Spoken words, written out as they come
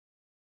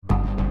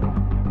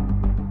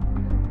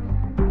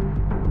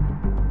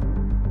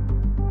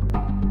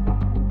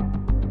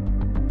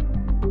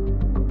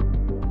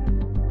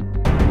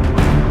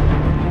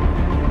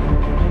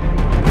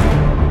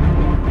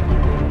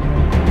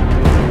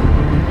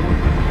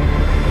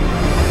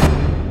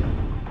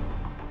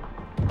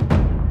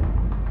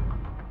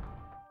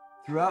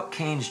Throughout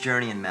Kane's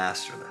journey in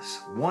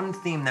Masterless, one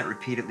theme that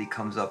repeatedly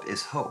comes up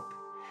is hope.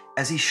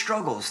 As he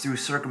struggles through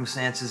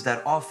circumstances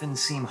that often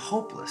seem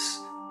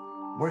hopeless,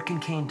 where can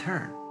Kane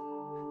turn?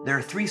 There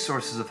are three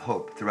sources of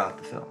hope throughout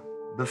the film.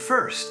 The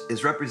first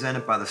is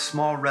represented by the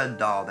small red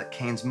doll that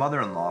Kane's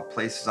mother-in-law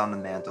places on the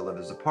mantle of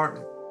his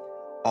apartment.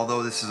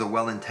 Although this is a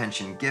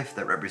well-intentioned gift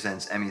that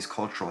represents Emmy's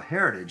cultural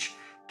heritage,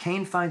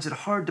 Kane finds it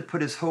hard to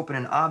put his hope in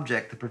an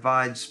object that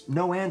provides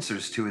no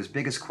answers to his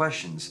biggest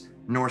questions,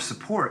 nor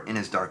support in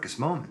his darkest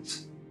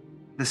moments.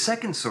 The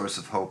second source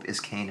of hope is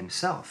Kane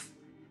himself.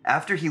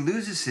 After he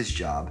loses his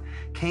job,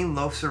 Kane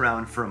loafs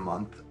around for a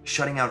month,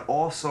 shutting out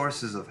all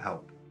sources of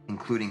help,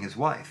 including his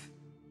wife.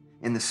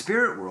 In the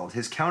spirit world,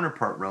 his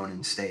counterpart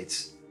Ronan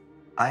states,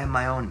 "I am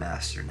my own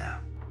master now."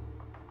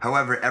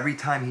 However, every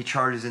time he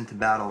charges into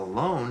battle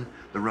alone,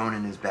 the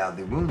Ronin is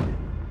badly wounded.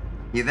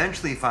 He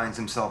eventually finds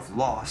himself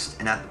lost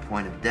and at the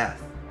point of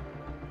death.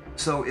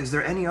 So is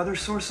there any other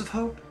source of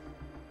hope?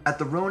 At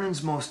the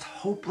Ronin's most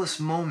hopeless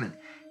moment,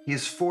 he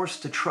is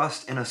forced to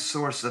trust in a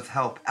source of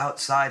help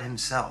outside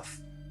himself.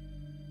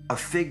 A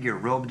figure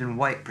robed in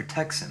white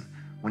protects him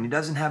when he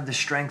doesn't have the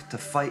strength to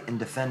fight and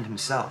defend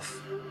himself.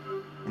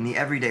 In the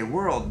everyday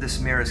world, this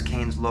mirrors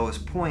Kane's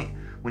lowest point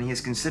when he is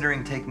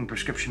considering taking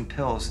prescription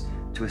pills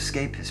to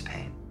escape his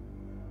pain.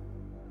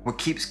 What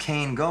keeps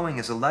Kane going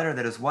is a letter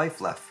that his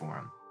wife left for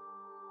him.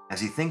 As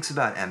he thinks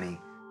about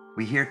Emmy,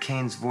 we hear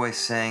Kane's voice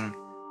saying,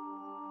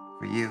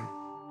 "For you,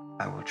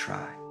 I will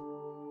try."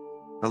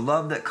 The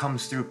love that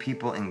comes through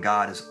people and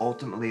God is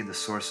ultimately the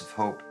source of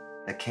hope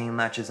that Kane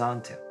latches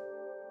onto.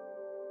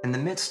 In the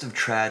midst of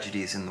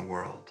tragedies in the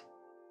world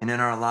and in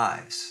our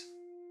lives,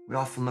 we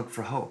often look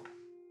for hope.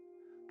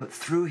 But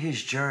through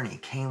his journey,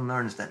 Kane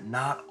learns that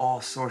not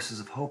all sources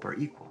of hope are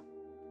equal.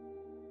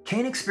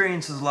 Kane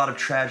experiences a lot of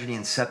tragedy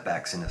and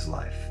setbacks in his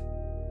life.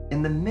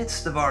 In the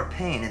midst of our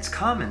pain, it's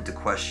common to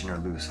question or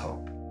lose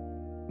hope.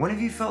 When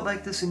have you felt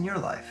like this in your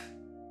life?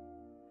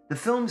 The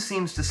film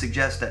seems to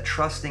suggest that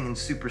trusting in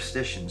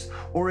superstitions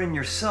or in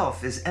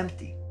yourself is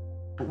empty.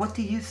 But what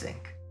do you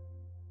think?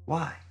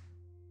 Why?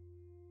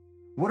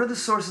 What are the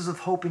sources of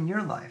hope in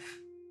your life?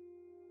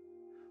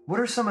 What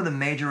are some of the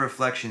major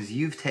reflections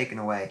you've taken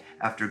away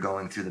after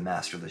going through the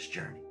Masterless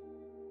journey?